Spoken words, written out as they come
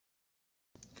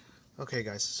Okay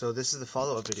guys, so this is the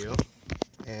follow-up video,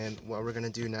 and what we're going to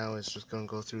do now is just going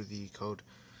to go through the code.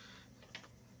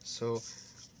 So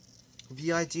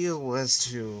the idea was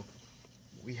to,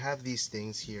 we have these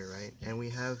things here, right? And we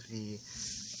have the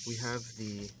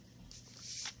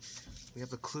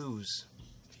clues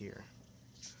here.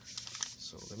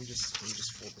 So let me just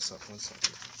fold this up 1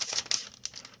 second.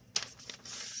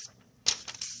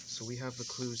 So we have the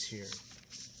clues here.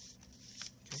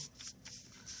 Okay.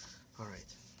 All right.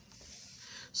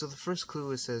 So the first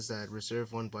clue, it says that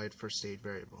reserve 1 byte for state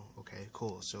variable. Okay,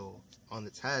 cool. So on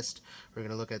the test, we're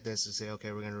going to look at this and say,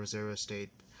 okay, we're going to reserve a state.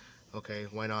 Okay,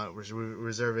 why not? We're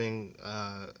reserving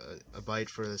a byte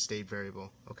for the state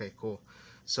variable. Okay, cool.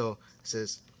 So it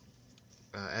says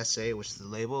SA, which is the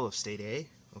label of state A.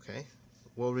 Okay,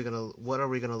 what are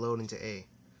we gonna load into A?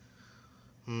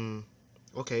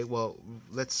 Okay, well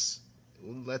let's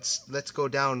go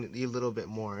down a little bit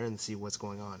more and see what's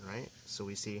going on, right? So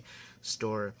we see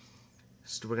store,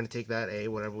 we're gonna take that A,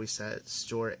 whatever we set,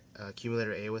 store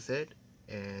accumulator A with it,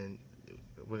 and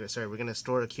we're gonna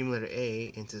store accumulator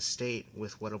A into state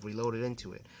with what have we loaded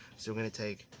into it. So we're gonna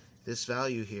take this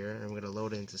value here and we're gonna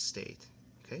load it into state.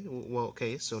 Okay, well,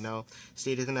 okay, so now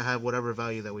state is gonna have whatever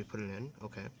value that we put it in.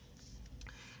 Okay,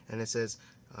 and it says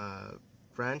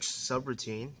branch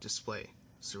subroutine display.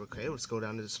 So okay, let's go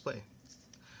down to display.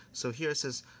 So here it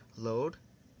says load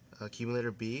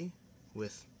accumulator B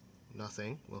with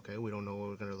nothing. Okay, we don't know what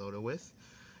we're going to load it with.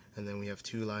 And then we have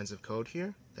 2 lines of code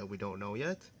here that we don't know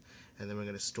yet. And then we're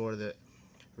going to store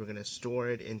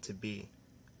it into B.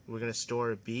 We're going to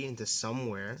store B into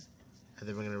somewhere, and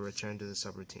then we're going to return to the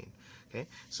subroutine. Okay,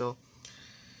 so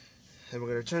then we're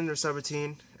going to return to the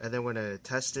subroutine, and then we're going to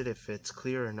test it if it's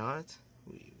clear or not.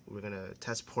 We're going to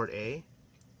test port A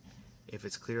if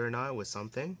it's clear or not with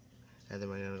something, and then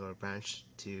we're going to go to branch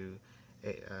to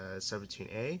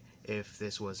subroutine A if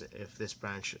this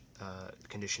branch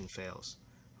condition fails.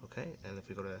 Okay, and if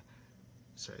we go to,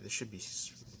 sorry, this should be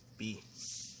B.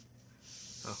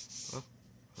 Oh,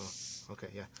 okay,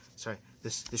 yeah. Sorry,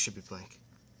 this should be blank.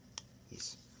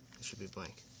 Yes, this should be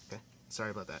blank. Okay,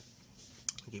 sorry about that.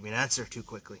 I gave you an answer too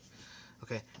quickly.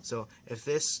 Okay, so if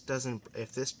this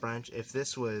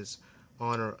was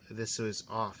on or this was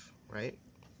off, right?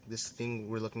 This thing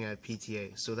we're looking at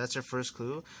PTA. So that's our first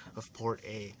clue of port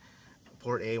A.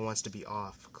 Port A wants to be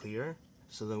off, clear.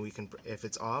 So then we can, if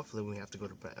it's off, then we have to go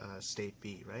to state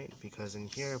B, right? Because in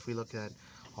here, if we look at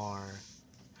our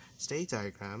state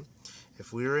diagram,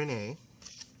 if we were in A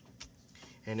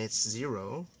and it's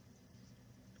 0,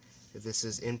 if this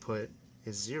is input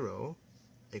is 0,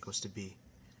 it goes to B,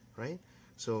 right?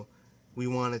 So we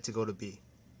want it to go to B.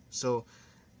 So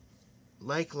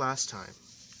like last time,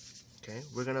 okay,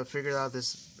 we're gonna figure out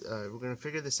this. We're gonna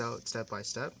figure this out step by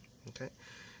step. Okay,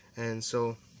 and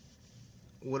so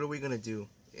what are we gonna do?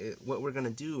 What we're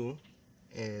gonna do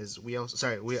is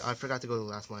I forgot to go to the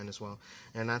last line as well.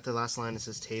 And at the last line it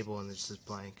says table and this is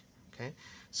blank. Okay,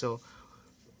 so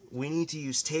we need to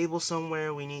use table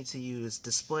somewhere. We need to use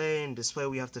display, and display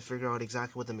we have to figure out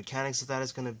exactly what the mechanics of that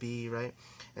is gonna be, right?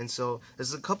 And so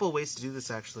there's a couple of ways to do this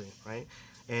actually, right?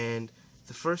 And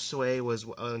the first way was,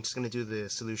 I'm just going to do the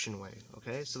solution way,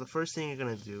 okay? So the first thing you're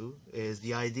going to do is,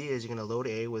 the idea is you're going to load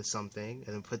A with something,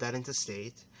 and then put that into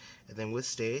state, and then with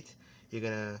state, you're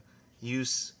going to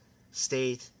use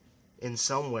state in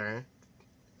somewhere,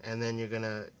 and then you're going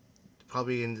to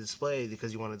probably in display,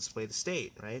 because you want to display the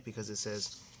state, right? Because it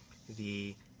says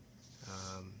the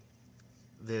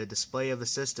display of the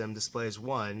system displays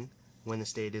 1 when the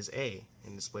state is A,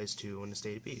 and displays 2 when the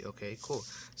state is B. Okay, cool.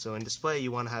 So in display,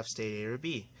 you want to have state A or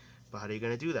B, but how are you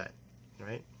going to do that,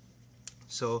 right?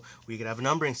 So we could have a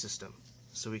numbering system.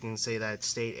 So we can say that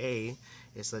state A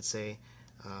is, let's say,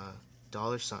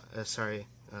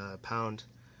 pound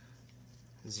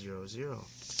 00,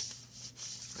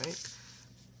 right?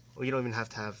 Well, you don't even have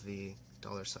to have the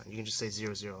 $. You can just say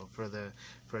 00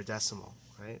 for a decimal,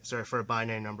 right? Sorry, for a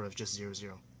binary number of just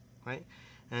 00, right?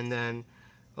 And then,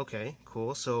 okay,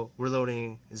 cool. So we're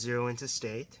loading 0 into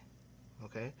state.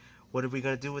 Okay, what are we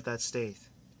going to do with that state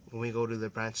when we go to the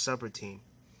branch subroutine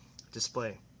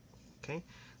display? Okay,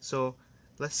 so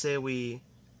let's say we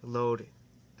load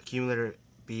accumulator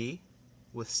B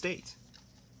with state.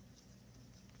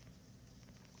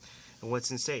 And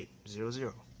what's in state?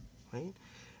 00, right?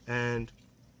 And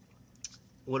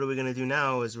what are we going to do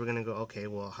now is we're going to go, okay,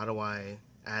 well, how do I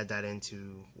add that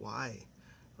into Y?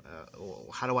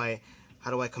 How do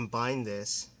I combine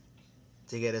this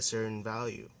to get a certain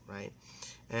value, right?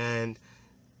 And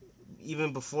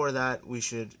even before that, we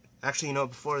should actually,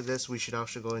 before this, we should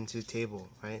actually go into table,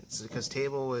 right? So because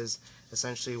table is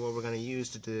essentially what we're going to use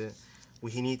to do.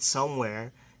 We need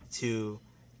somewhere to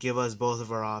give us both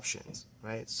of our options,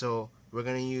 right? So we're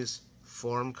going to use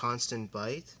form constant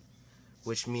byte,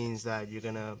 which means that you're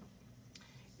going to,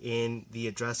 in the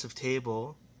address of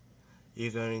table,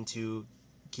 you're going to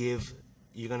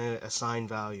assign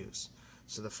values.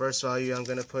 So the first value I'm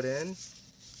going to put in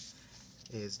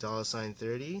is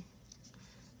 $30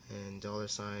 and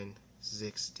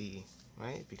 $6D,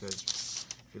 right? Because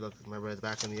if you look, remember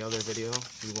back in the other video,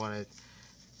 we wanted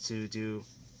to do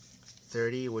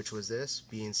 30, which was this,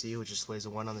 B and C, which displays a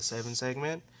 1 on the 7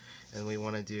 segment, and we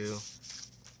want to do,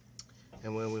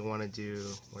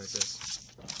 what is this?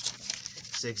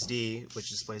 6D, which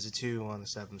displays a 2 on the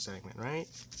 7 segment, right?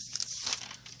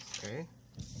 Okay.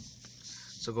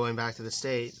 So going back to the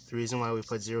state, the reason why we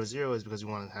put 0, 0 is because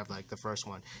we want to have like the first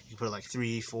one. You can put like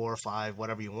 3, 4, 5,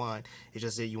 whatever you want. It's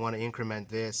just that you want to increment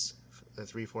this, the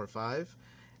 3, 4, 5.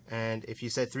 And if you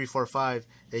said 3, 4, 5,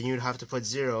 then you'd have to put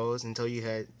zeros until you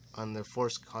hit on the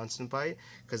force constant byte,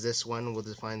 because this one will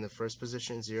define the first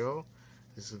position, 0.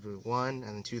 This will be 1, and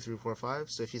then 2, 3, 4, 5.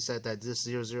 So if you said that this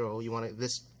 0, 0, you want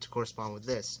this to correspond with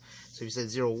this. So if you said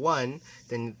 0, 1,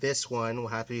 then this one will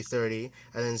have to be 30,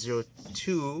 and then 0,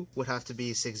 2 would have to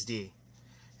be 6D.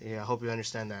 Yeah, I hope you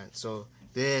understand that. So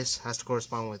this has to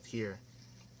correspond with here,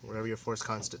 whatever your form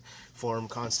constant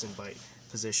byte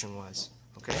position was.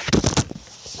 Okay?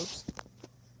 Oops.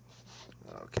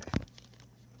 Okay.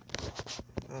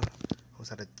 Oh, was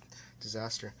that a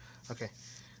disaster? Okay.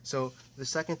 So the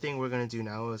second thing we're going to do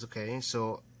now is, okay,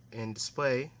 so in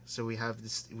display, so we have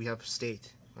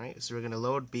state, right? So we're going to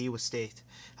load B with state,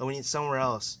 and we need somewhere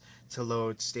else to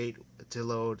load state,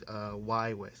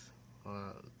 Y with.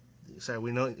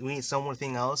 We need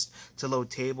something else to load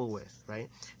table with, right?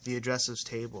 The addresses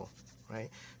table,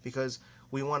 right? Because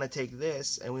we want to take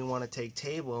this and we want to take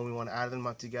table and we want to add them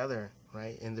up together,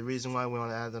 right? And the reason why we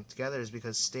want to add them together is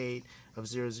because state of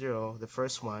 0, 0, the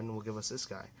first one will give us this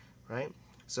guy, right?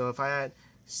 So if I add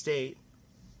state,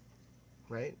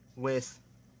 right, with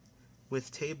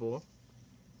table,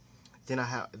 then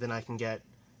I can get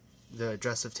the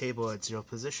address of table at 0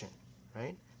 position,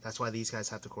 right? That's why these guys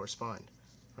have to correspond,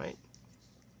 right?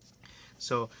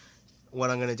 So what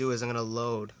I'm going to do is I'm going to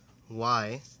load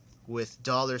Y with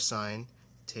 $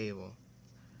 table,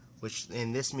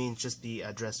 and this means just the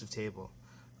address of table,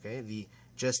 okay?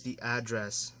 Just the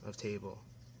address of table.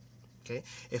 Okay,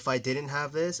 if I didn't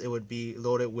have this, it would be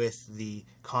loaded with the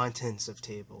contents of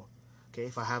table. Okay,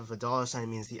 if I have a $, it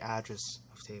means the address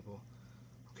of table.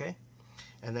 Okay,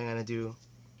 and then I'm gonna do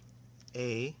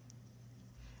A,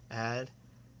 add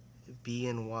B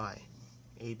and Y,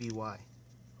 A, B, Y,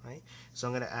 right? So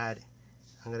I'm gonna add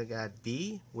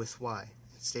B with Y.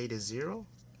 State is 0,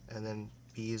 and then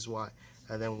B is Y,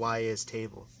 and then Y is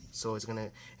table. So it's gonna,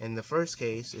 in the first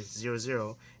case, it's 0,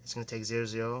 0. It's gonna take 0,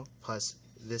 0 plus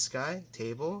this guy,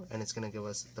 table, and it's going to give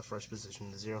us the first position,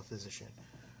 the 0th position.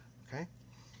 Okay?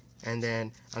 And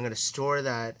then I'm going to store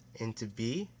that into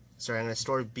B. Sorry, I'm going to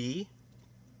store B.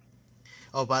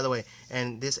 Oh, by the way,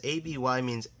 and this ABY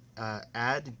means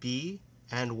add B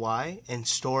and Y and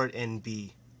store it in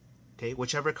B. Okay?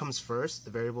 Whichever comes first, the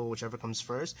variable whichever comes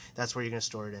first, that's where you're going to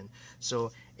store it in.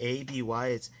 So ABY,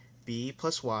 it's B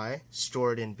plus Y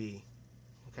stored in B.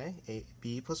 Okay?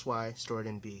 B plus Y stored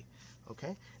in B.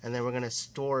 Okay, and then we're going to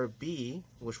store B,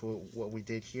 which what we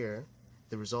did here,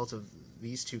 the result of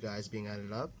these two guys being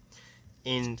added up,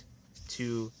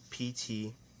 into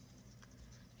PTB.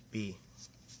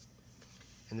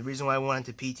 And the reason why I went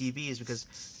into PTB is because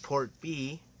port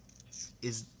B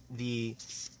is the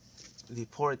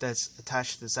port that's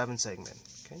attached to the 7 segment.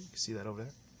 Okay, you can see that over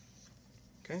there.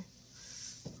 Okay,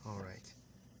 all right.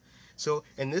 So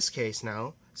in this case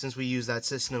now, since we use that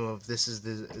system of this is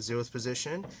the 0th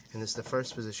position and this is the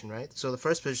first position, right? So the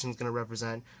first position is going to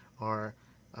represent our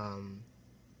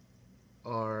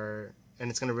and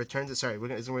it's going to return the, sorry,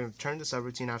 it's going to return the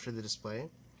subroutine after the display,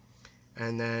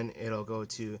 and then it'll go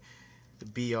to the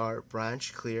BR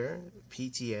branch clear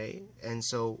PTA, and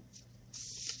so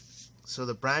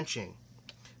the branching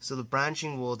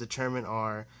will determine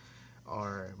our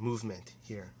movement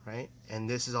here, right? And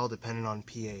this is all dependent on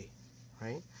PA,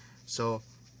 right? So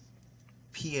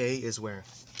PA is where?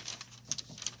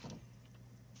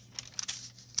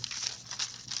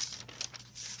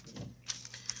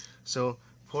 So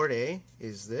port A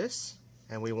is this,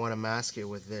 and we want to mask it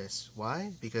with this.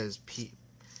 Why? Because pin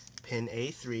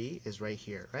A3 is right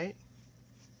here, right?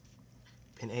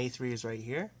 Pin A3 is right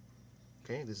here.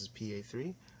 Okay, this is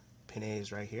PA3. Pin A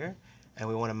is right here, and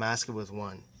we want to mask it with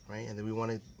 1, right? And then we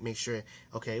want to make sure,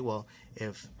 okay, well,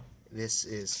 if we're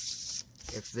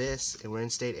in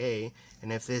state A,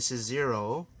 and if this is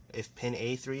 0, if pin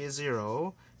A3 is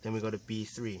 0, then we go to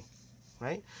B3,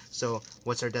 right? So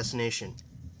what's our destination?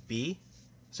 B?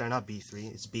 Sorry, not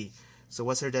B3, it's B. So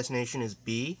what's our destination is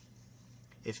B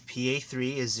if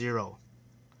PA3 is 0,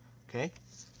 okay?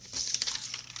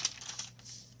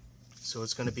 So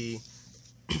it's going to be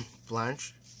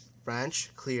branch,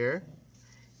 clear,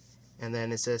 and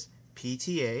then it says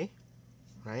PTA,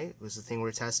 right? Was the thing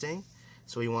we're testing.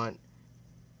 So we want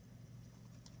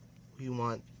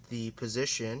the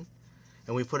position,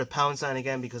 and we put a pound sign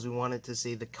again because we wanted to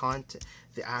say the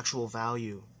actual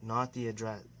value, not the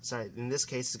address. Sorry, in this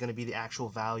case it's going to be the actual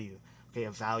value, okay,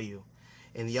 a value.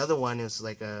 And the other one is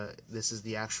like this is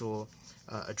the actual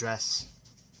address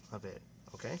of it,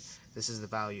 okay? This is the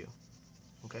value.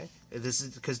 Okay, this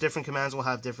is because different commands will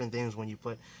have different things when you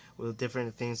put with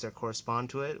different things that correspond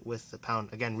to it with the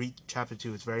pound. Again, read chapter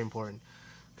 2, it's very important.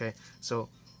 Okay, so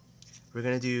we're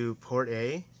gonna do port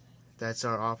A, that's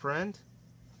our operand,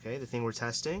 okay, the thing we're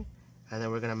testing, and then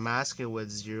we're gonna mask it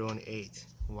with 0 and 8.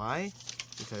 Why?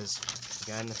 Because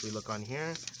again, if we look on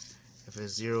here, if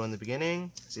there's 0 in the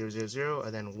beginning, 0 0 0,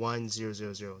 and then 1 0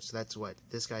 0 0, so that's what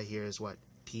this guy here is, what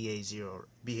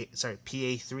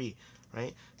PA3,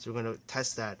 right? So we're going to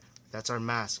test that. That's our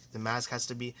mask. The mask has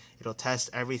to be, it'll test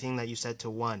everything that you set to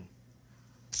 1.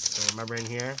 So remember in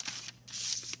here,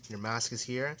 your mask is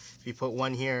here. If you put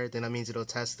 1 here, then that means it'll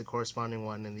test the corresponding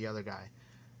one in the other guy.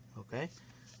 Okay?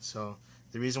 So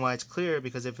the reason why it's clear,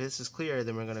 because if this is clear,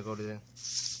 then we're going to go to,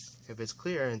 if it's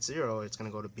clear and 0, it's going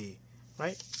to go to B,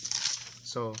 right?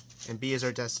 So, and B is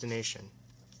our destination.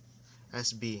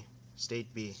 SB,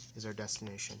 state B is our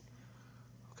destination.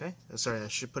 Okay, sorry, I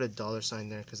should put a $sign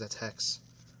there because that's hex.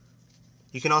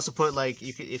 You can also put, like,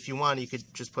 you could, if you want, you could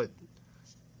just put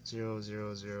 0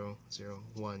 0 0 0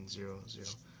 1 0 0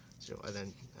 0 and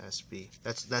then SB.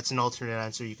 That's an alternate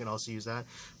answer. You can also use that.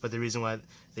 But the reason why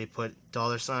they put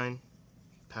 $,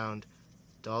 pound,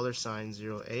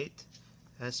 $, 08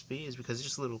 SB is because it's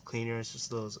just a little cleaner. It's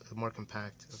just a little more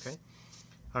compact. Okay,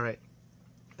 all right.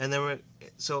 And then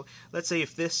so let's say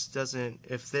if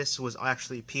this was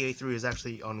actually PA3 is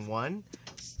actually on 1,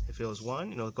 if it was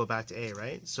 1, it'll go back to A,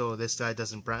 right? So this guy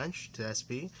doesn't branch to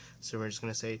SB, so we're just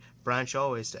going to say branch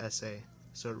always to SA.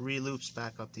 So it re-loops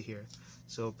back up to here.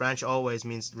 So branch always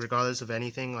means regardless of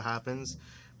anything that happens,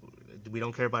 we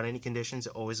don't care about any conditions,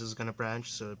 it always is going to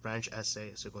branch. So branch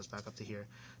SA, so it goes back up to here.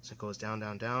 So it goes down,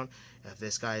 down, down. If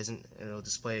this guy isn't, it'll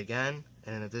display again.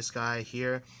 And if this guy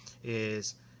here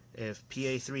is, if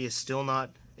PA3 is still not,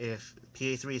 if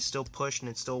PA3 is still pushed and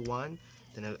it's still 1,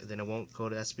 then it won't go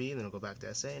to SB, then it'll go back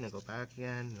to SA, and it'll go back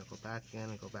again, and it'll go back again,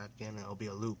 and go back again, and it'll be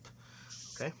a loop.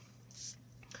 Okay?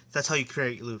 That's how you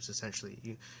create loops,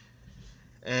 essentially.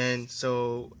 And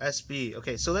so SB,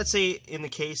 okay, so let's say in the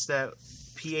case that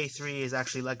PA3 is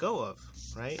actually let go of,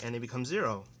 right, and it becomes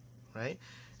 0, right?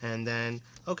 And then,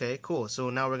 okay, cool, so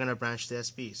now we're going to branch to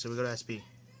SB, so we go to SB,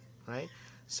 right?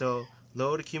 So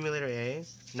load accumulator A.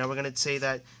 Now we're going to say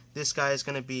that this guy is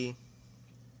going to be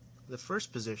the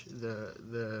first position,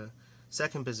 the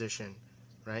second position,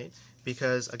 right?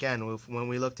 Because again, when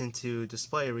we looked into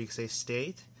display, we say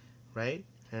state, right?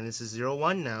 And this is 0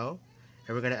 1 now,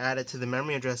 and we're going to add it to the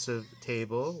memory address of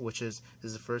table, which is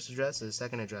the first address and the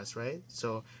second address, right?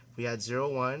 So if we add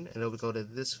 0 1, and it'll go to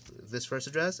this first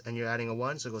address, and you're adding a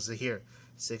 1, so it goes to here,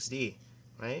 6D,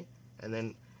 right? And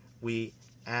then we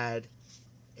add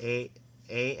A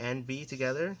and B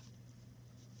together,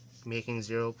 making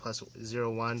 0 plus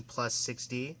 0 1 plus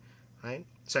 6D, right?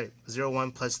 Sorry, 0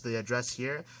 1 plus the address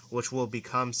here, which will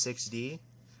become 6D,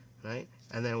 right?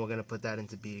 And then we're going to put that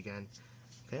into B again,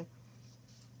 okay?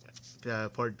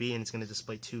 Port B, and it's going to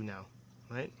display 2 now,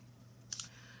 right?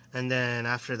 And then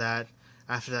after that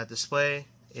display,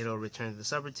 it'll return to the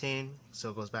subroutine, so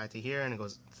it goes back to here and it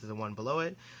goes to the one below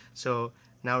it. So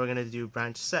now we're going to do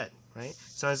branch set, right?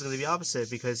 So it's going to be opposite,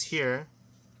 because here,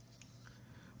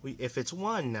 if it's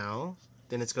 1 now,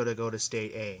 then it's going to go to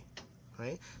state A,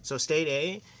 right? So state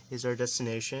A is our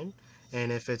destination,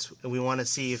 and if we want to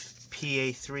see if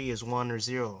PA3 is 1 or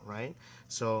 0, right?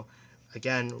 So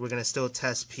again, we're going to still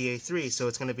test PA3, so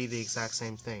it's going to be the exact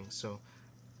same thing. So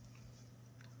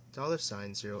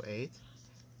 $08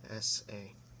 SA.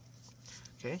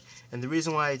 Okay, and the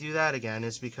reason why I do that again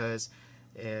is because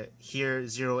here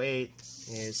 08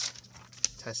 is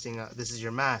testing out, this is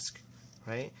your mask,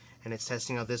 right? And it's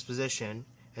testing out this position,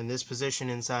 and this position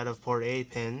inside of port A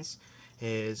pins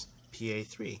is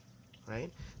PA3,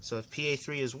 right? So if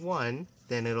PA3 is 1,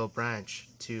 then it'll branch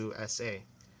to SA,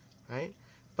 right?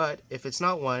 But if it's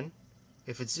not 1,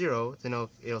 if it's 0, then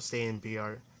it'll stay in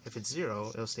BR. If it's 0,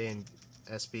 it'll stay in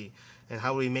SB. And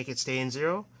how do we make it stay in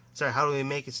 0? Sorry, how do we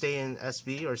make it stay in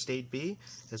SB or state B?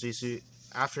 As we see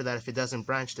after that, if it doesn't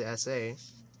branch to SA,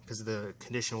 because the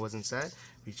condition wasn't set,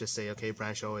 we just say, okay,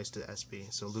 branch always to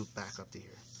SB, so loop back up to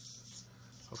here.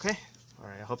 Okay?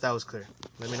 Alright, I hope that was clear.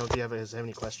 Let me know if you have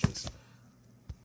any questions.